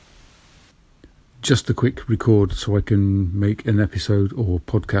just a quick record so I can make an episode or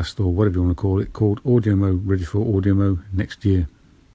podcast or whatever you want to call it called Audio Mo, ready for Audio Mo next year.